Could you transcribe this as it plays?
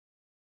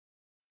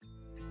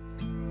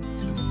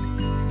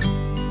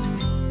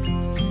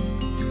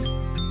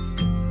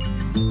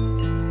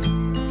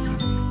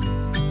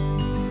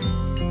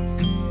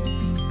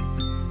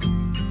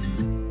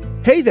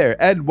Hey there,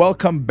 and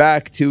welcome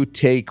back to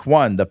Take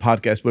One, the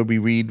podcast where we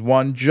read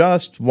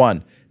just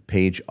one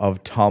page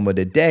of Talmud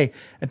a day.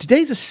 And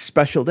today's a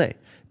special day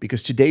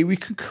because today we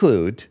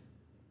conclude,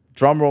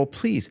 drumroll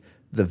please,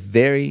 the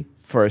very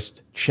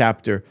first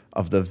chapter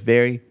of the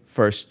very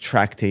first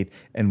tractate,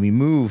 and we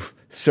move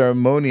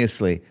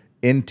ceremoniously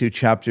into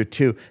chapter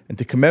 2. And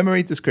to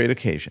commemorate this great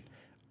occasion,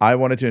 I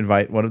wanted to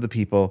invite one of the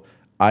people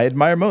I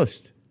admire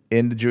most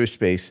in the Jewish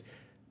space,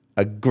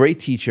 a great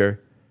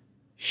teacher,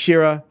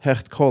 Shira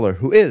Hecht-Koller,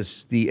 who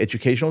is the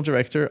educational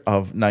director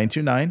of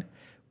 929,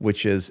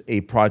 which is a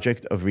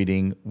project of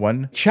reading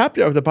one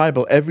chapter of the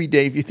Bible every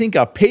day. If you think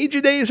a page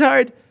a day is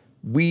hard,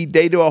 they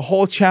do a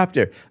whole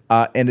chapter.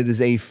 And it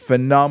is a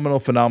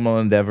phenomenal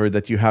endeavor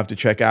that you have to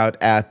check out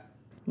at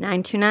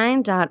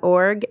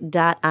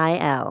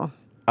 929.org.il.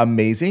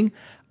 Amazing.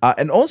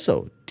 And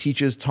also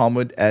teaches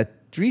Talmud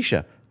at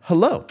Drisha.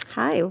 Hello.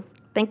 Hi.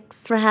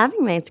 Thanks for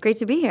having me. It's great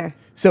to be here.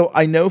 So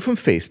I know from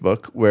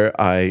Facebook, where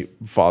I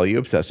follow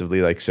you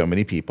obsessively, like so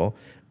many people,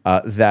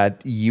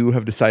 that you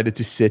have decided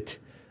to sit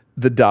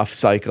the Daf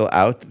cycle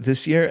out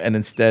this year and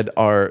instead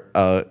are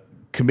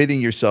committing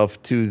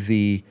yourself to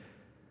the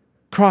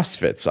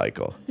CrossFit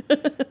cycle,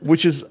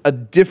 which is a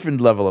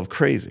different level of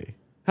crazy.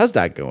 How's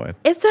that going?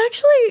 It's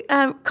actually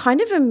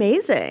kind of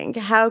amazing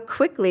how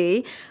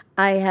quickly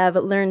I have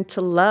learned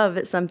to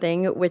love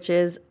something which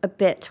is a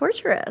bit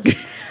torturous.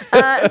 So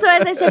as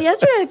I said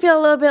yesterday, I feel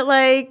a little bit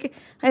like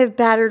I have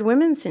battered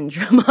women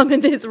syndrome. I'm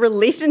in this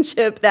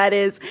relationship that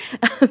is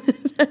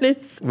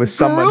with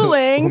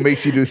someone who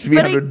makes you do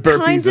 300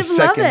 burpees a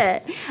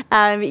second.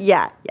 Love it.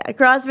 Yeah.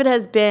 CrossFit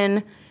has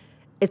been,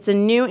 it's a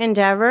new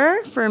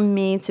endeavor for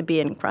me to be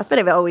in CrossFit.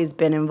 I've always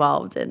been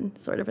involved in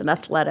sort of in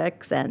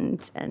athletics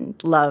and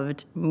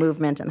loved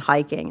movement and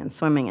hiking and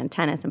swimming and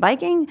tennis and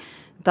biking,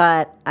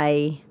 but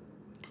I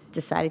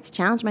decided to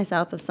challenge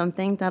myself with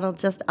something that'll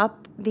just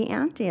up the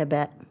ante a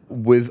bit.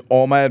 With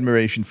all my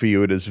admiration for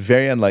you, it is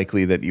very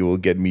unlikely that you will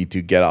get me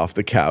to get off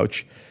the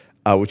couch,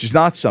 which is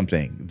not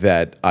something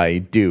that I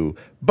do.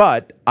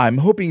 But I'm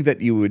hoping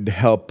that you would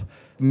help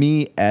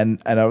me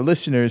and our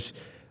listeners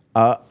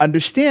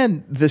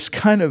understand this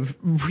kind of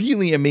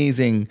really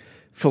amazing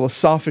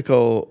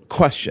philosophical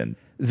question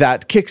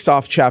that kicks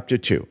off chapter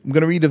 2. I'm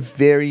going to read a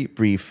very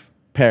brief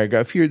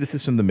paragraph here. This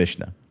is from the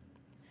Mishnah.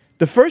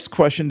 The first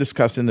question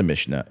discussed in the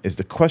Mishnah is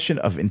the question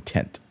of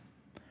intent.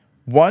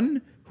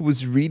 One who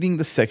was reading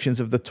the sections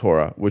of the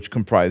Torah which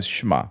comprise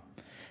Shema,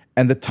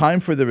 and the time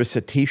for the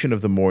recitation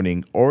of the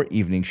morning or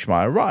evening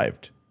Shema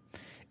arrived.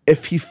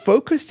 If he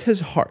focused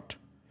his heart,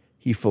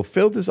 he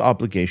fulfilled his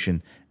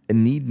obligation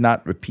and need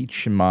not repeat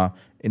Shema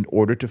in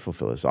order to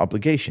fulfill his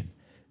obligation.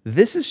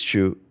 This is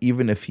true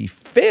even if he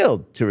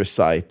failed to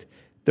recite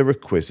the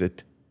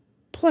requisite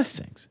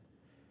blessings.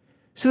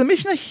 So the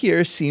Mishnah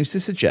here seems to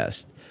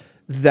suggest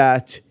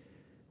that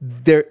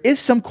there is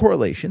some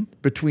correlation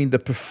between the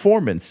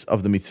performance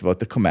of the mitzvot,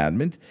 the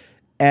commandment,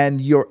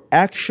 and your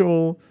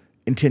actual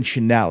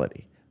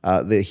intentionality.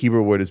 The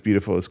Hebrew word is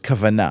beautiful, is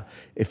kavanah.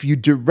 If you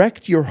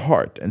direct your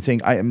heart and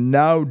saying, I am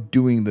now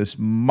doing this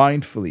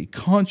mindfully,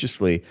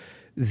 consciously,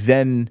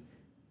 then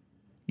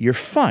you're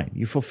fine.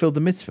 You fulfill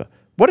the mitzvah.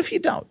 What if you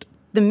don't?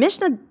 The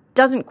Mishnah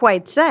doesn't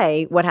quite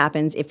say what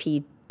happens if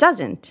he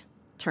doesn't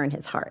turn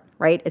his heart,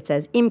 right? It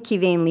says, im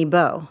kivein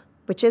libo,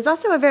 which is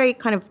also a very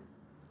kind of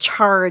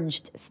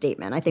charged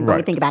statement, I think, when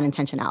we think about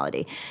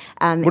intentionality.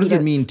 What does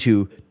it mean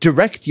to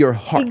direct your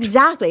heart?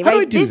 Exactly. How right?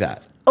 do I do this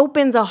that?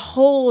 Opens a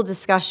whole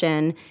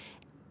discussion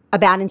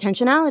about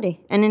intentionality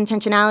and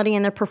intentionality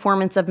in the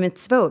performance of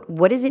mitzvot.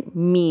 What does it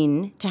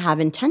mean to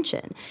have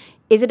intention?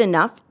 Is it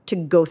enough to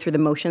go through the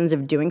motions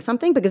of doing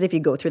something? Because if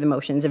you go through the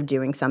motions of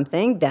doing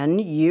something, then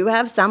you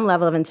have some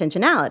level of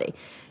intentionality.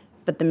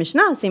 But the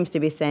Mishnah seems to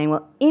be saying,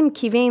 well, im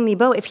kivein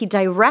libo, if he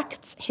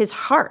directs his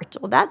heart,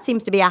 well, that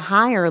seems to be a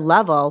higher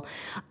level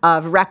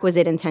of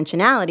requisite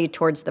intentionality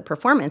towards the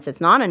performance.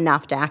 It's not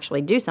enough to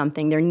actually do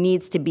something. There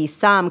needs to be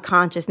some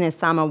consciousness,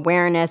 some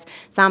awareness,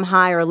 some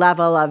higher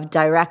level of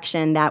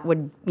direction that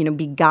would,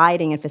 be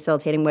guiding and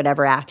facilitating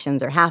whatever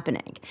actions are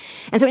happening.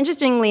 And so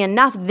interestingly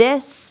enough,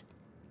 this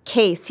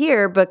case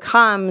here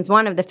becomes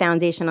one of the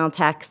foundational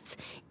texts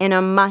in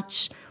a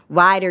much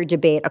wider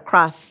debate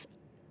across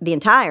the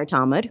entire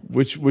Talmud.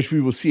 Which we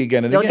will see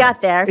again and You'll again. You'll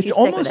get there if it's you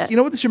almost, stick with it. You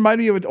know what this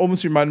reminded me of? It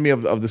almost reminded me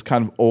of this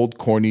kind of old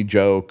corny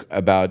joke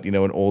about,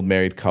 an old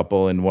married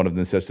couple and one of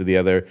them says to the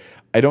other,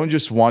 I don't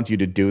just want you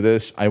to do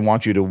this, I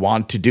want you to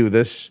want to do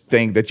this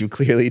thing that you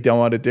clearly don't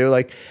want to do.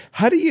 Like,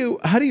 how do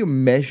you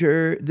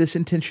measure this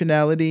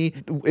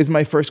intentionality is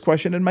my first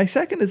question. And my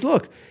second is,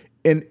 look,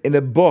 in a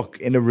book,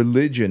 in a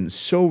religion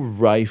so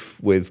rife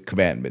with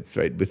commandments,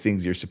 right, with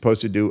things you're supposed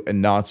to do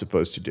and not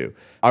supposed to do,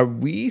 are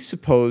we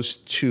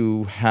supposed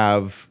to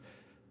have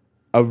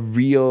a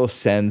real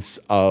sense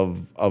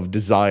of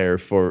desire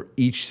for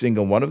each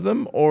single one of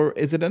them? Or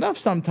is it enough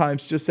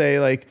sometimes to just say,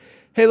 like,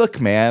 hey,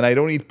 look, man, I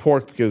don't eat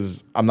pork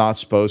because I'm not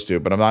supposed to,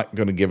 but I'm not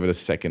going to give it a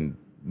second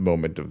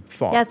moment of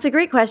thought? Yeah, it's a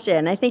great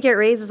question. I think it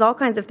raises all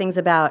kinds of things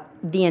about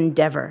the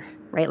endeavor,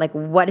 right? Like,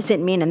 what does it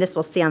mean? And this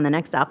we'll see on the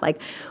next Daf.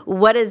 Like,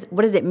 what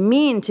does it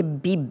mean to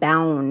be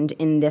bound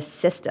in this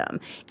system?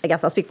 I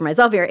guess I'll speak for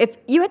myself here. If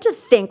you had to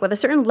think with a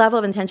certain level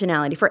of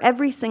intentionality for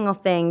every single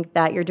thing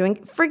that you're doing,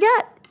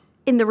 forget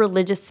in the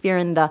religious sphere,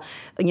 in the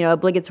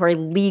obligatory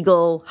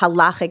legal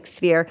halachic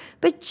sphere,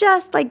 but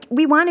just like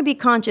we want to be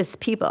conscious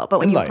people. But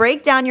when you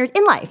break down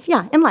in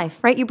life,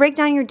 right? You break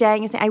down your day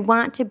and you say, I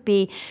want to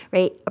be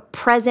a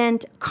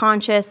present,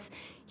 conscious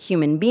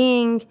human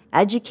being,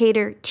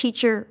 educator,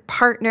 teacher,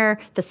 partner,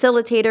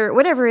 facilitator,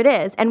 whatever it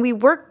is. And we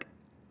work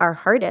our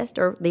hardest,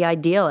 or the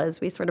ideal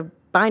is we sort of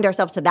bind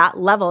ourselves to that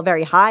level,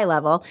 very high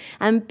level.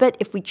 But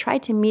if we try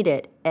to meet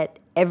it at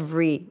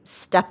every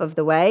step of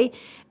the way,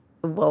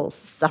 we'll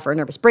suffer a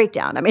nervous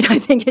breakdown. I mean, I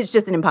think it's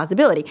just an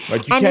impossibility.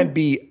 Like you can't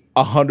be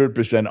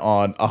 100%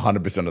 on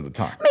 100% of the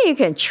time. I mean, you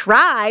can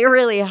try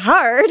really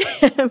hard,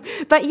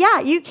 but yeah,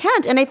 you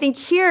can't. And I think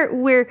here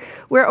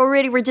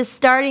we're just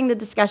starting the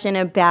discussion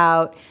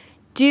about,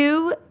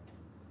 do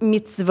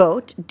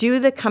mitzvot, do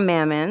the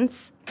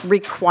commandments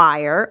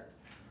require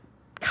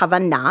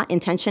kavanah,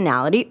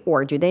 intentionality,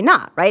 or do they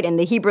not, right? In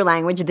the Hebrew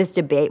language, this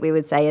debate, we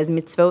would say, is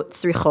mitzvot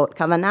tzrichot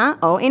kavanah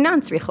or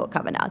einan tzrichot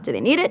kavanah. Do they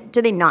need it?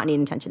 Do they not need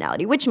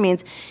intentionality? Which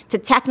means to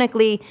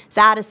technically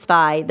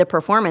satisfy the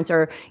performance,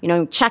 or,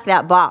 check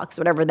that box,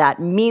 whatever that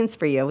means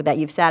for you, that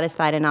you've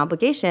satisfied an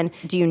obligation,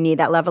 do you need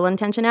that level of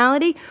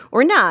intentionality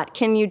or not?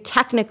 Can you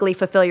technically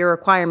fulfill your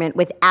requirement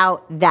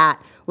without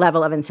that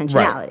level of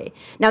intentionality? Right.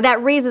 Now,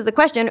 that raises the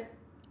question,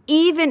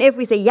 even if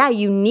we say, yeah,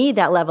 you need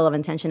that level of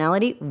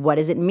intentionality, what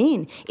does it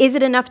mean? Is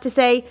it enough to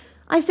say,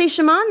 I say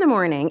Shema in the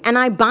morning and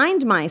I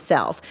bind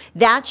myself?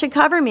 That should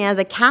cover me as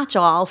a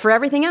catch-all for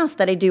everything else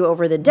that I do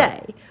over the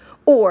day. Right.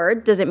 Or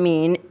does it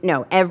mean,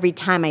 no, every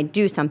time I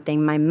do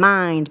something, my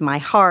mind, my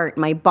heart,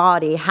 my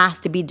body has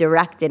to be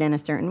directed in a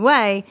certain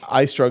way?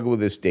 I struggle with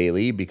this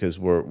daily because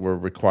we're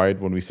required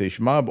when we say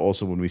Shema, but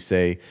also when we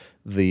say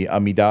the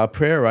Amidah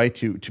prayer, right,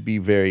 to be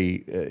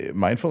very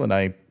mindful. And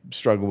I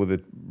struggle with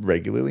it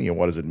regularly.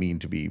 What does it mean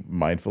to be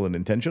mindful and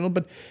intentional?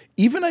 But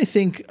even I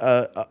think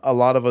a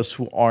lot of us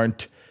who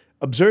aren't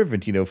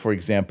observant, for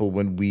example,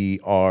 when we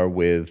are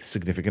with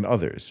significant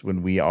others,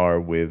 when we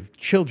are with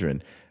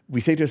children, we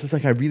say to ourselves,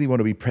 like, I really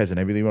want to be present.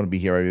 I really want to be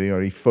here. I really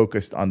want to be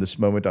focused on this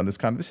moment, on this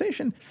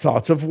conversation.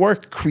 Thoughts of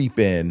work creep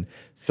in.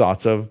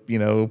 Thoughts of,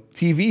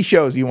 TV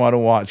shows you want to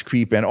watch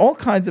creep in. All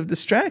kinds of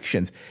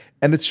distractions.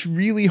 And it's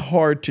really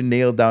hard to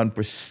nail down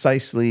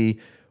precisely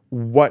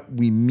what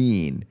we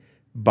mean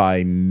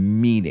by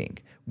meaning.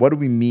 What do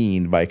we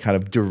mean by kind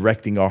of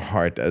directing our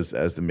heart, as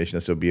the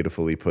Mishnah so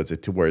beautifully puts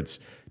it, towards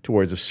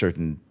a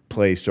certain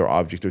place or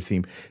object or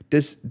theme?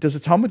 Does the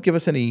Talmud give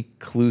us any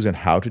clues on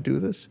how to do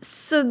this?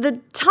 So the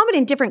Talmud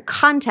in different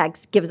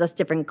contexts gives us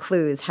different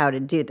clues how to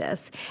do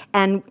this.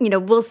 And,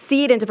 we'll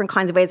see it in different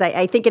kinds of ways.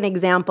 I think an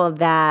example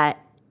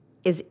that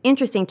is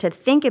interesting to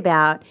think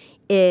about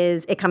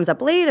it comes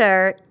up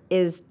later,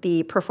 is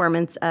the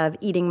performance of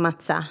eating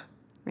matzah.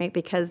 Right,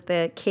 because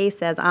the case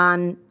says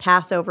on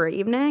Passover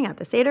evening at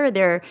the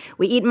Seder,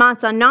 we eat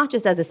matzah not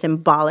just as a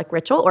symbolic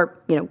ritual, or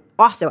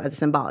also as a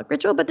symbolic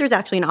ritual, but there's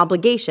actually an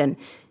obligation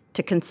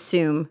to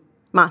consume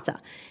matzah.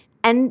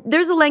 And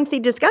there's a lengthy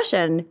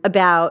discussion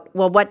about,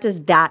 well, what does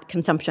that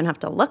consumption have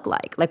to look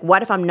like? Like,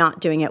 what if I'm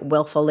not doing it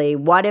willfully?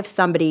 What if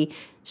somebody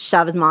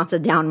shoves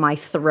matzah down my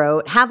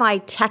throat? Have I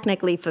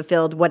technically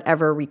fulfilled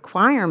whatever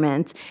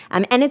requirements?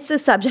 And it's the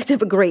subject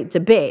of a great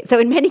debate. So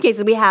in many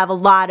cases, we have a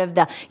lot of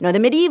the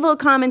medieval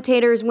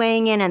commentators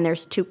weighing in, and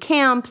there's two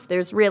camps.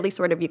 There's really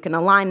sort of, you can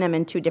align them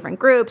in two different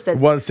groups.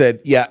 One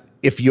said, yeah,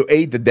 if you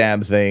ate the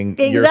damn thing,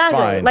 you're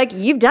fine. Like,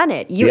 you've done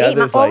it. You ate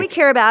matzah. All we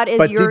care about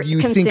is you're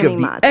consuming matzah. But did you think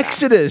of the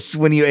Exodus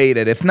when you ate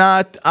it? If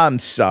not, I'm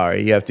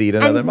sorry. You have to eat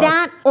another matzah. And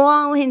that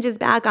all hinges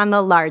back on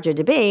the larger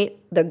debate,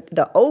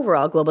 the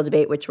overall global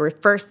debate, which we're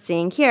first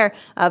seeing here,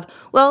 of,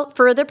 well,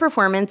 for the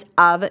performance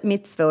of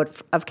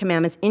mitzvot, of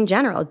commandments in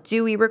general,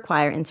 do we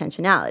require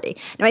intentionality?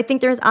 Now, I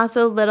think there's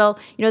also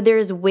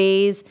there's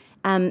ways,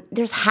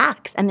 there's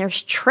hacks and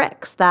there's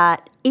tricks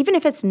that, even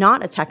if it's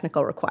not a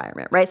technical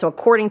requirement, right? So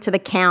according to the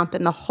camp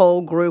and the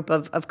whole group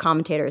of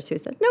commentators who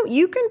said, no,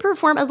 you can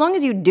perform as long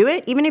as you do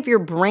it, even if your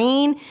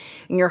brain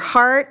and your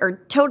heart are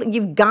totally,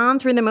 you've gone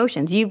through the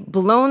motions. You've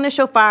blown the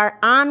shofar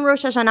on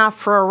Rosh Hashanah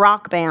for a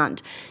rock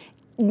band,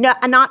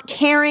 not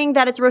caring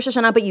that it's Rosh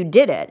Hashanah, but you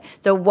did it.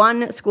 So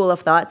one school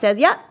of thought says,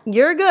 yeah,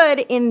 you're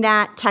good in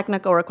that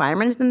technical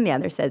requirement, and the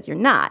other says you're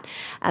not.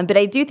 But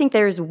I do think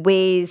there's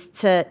ways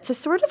to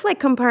sort of like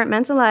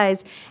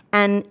compartmentalize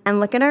and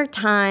look at our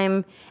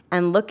time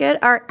and look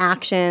at our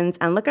actions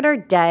and look at our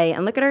day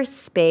and look at our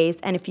space.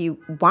 And if you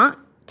want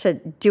to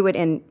do it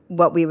in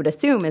what we would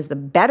assume is the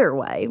better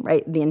way,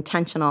 right, the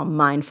intentional,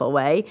 mindful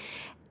way,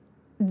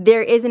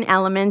 there is an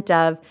element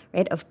of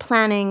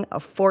planning,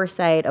 of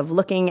foresight, of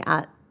looking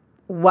at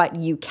what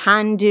you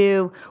can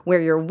do,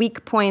 where your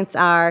weak points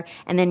are,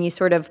 and then you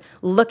sort of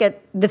look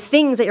at the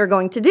things that you're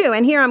going to do.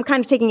 And here I'm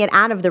kind of taking it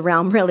out of the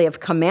realm really of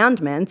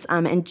commandments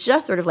and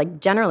just sort of like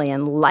generally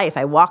in life.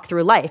 I walk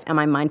through life. Am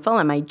I mindful?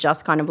 Am I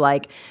just kind of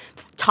like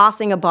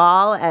tossing a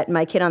ball at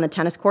my kid on the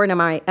tennis court? Am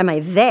I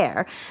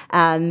there?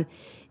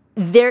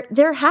 There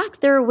are hacks,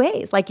 there are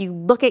ways. Like you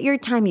look at your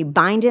time, you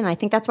bind in. I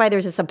think that's why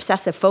there's this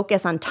obsessive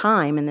focus on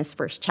time in this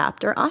first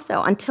chapter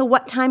also. Until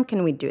what time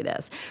can we do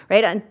this,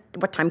 right? And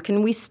what time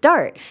can we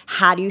start?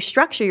 How do you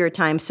structure your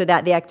time so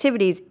that the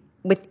activities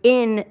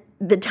within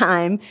the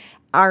time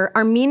are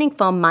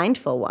meaningful,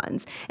 mindful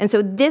ones? And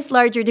so this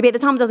larger debate, the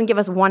Talmud doesn't give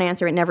us one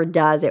answer. It never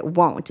does. It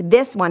won't.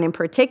 This one in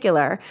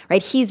particular,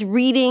 right? He's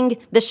reading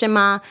the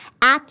Shema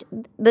at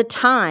the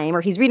time, or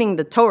he's reading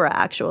the Torah,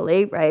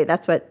 actually, right?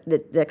 That's what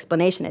the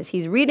explanation is.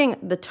 He's reading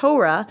the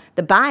Torah,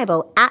 the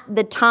Bible, at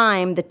the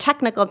time, the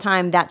technical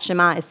time that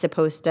Shema is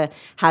supposed to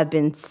have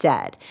been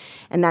said.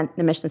 And then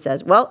the Mishnah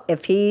says, well,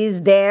 if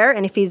he's there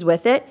and if he's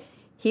with it,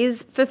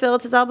 he's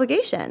fulfilled his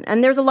obligation.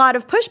 And there's a lot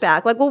of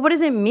pushback. Like, well, what does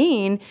it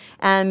mean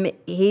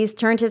he's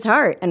turned his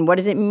heart? And what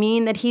does it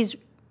mean that he's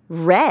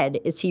read?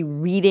 Is he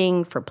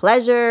reading for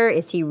pleasure?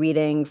 Is he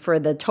reading for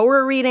the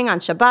Torah reading on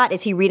Shabbat?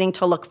 Is he reading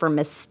to look for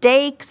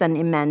mistakes and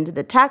amend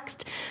the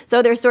text?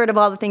 So there's sort of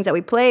all the things that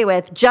we play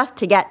with just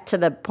to get to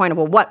the point of,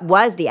 well, what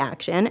was the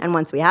action? And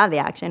once we have the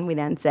action, we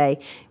then say,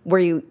 were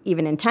you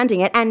even intending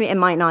it? And it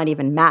might not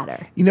even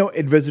matter. You know,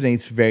 it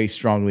resonates very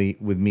strongly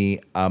with me.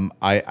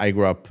 I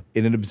grew up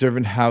in an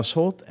observant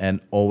household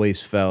and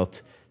always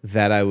felt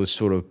that I was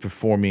sort of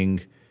performing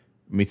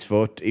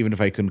mitzvot, even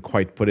if I couldn't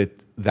quite put it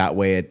that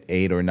way at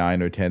 8 or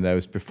 9 or 10. I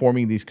was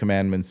performing these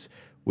commandments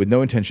with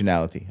no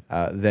intentionality.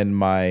 Then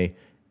my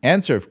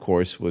answer, of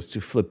course, was to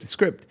flip the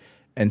script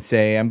and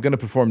say, I'm going to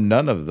perform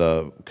none of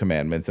the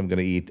commandments. I'm going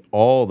to eat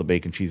all the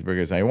bacon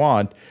cheeseburgers I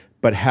want,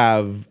 but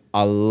have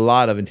a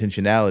lot of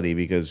intentionality,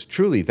 because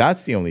truly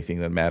that's the only thing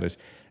that matters.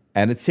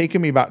 And it's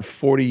taken me about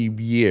 40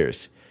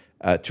 years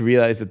to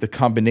realize that the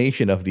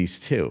combination of these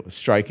two,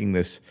 striking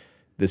this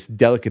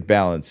delicate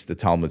balance the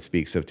Talmud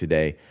speaks of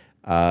today,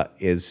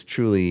 is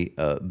truly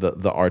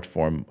the art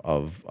form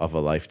of a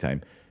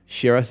lifetime.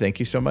 Shira, thank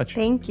you so much.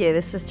 Thank you.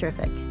 This was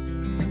terrific.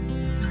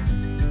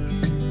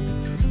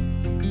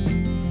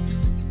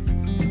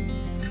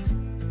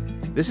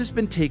 This has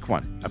been Take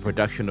One, a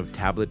production of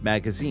Tablet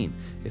Magazine.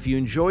 If you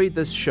enjoyed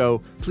this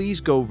show,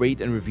 please go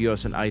rate and review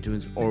us on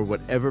iTunes or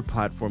whatever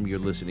platform you're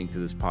listening to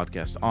this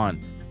podcast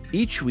on.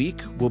 Each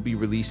week, we'll be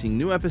releasing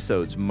new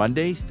episodes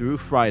Monday through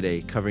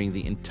Friday, covering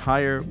the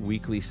entire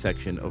weekly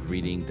section of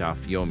Reading Daf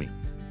Yomi.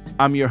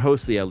 I'm your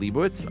host, Liel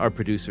Leibowitz. Our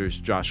producer is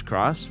Josh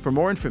Cross. For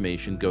more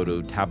information, go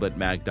to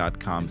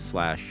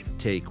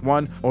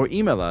tabletmag.com/take1 or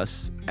email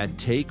us at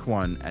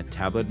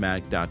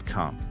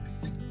take1@tabletmag.com.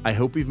 I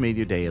hope we've made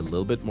your day a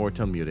little bit more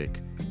Talmudic,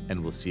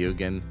 and we'll see you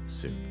again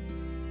soon.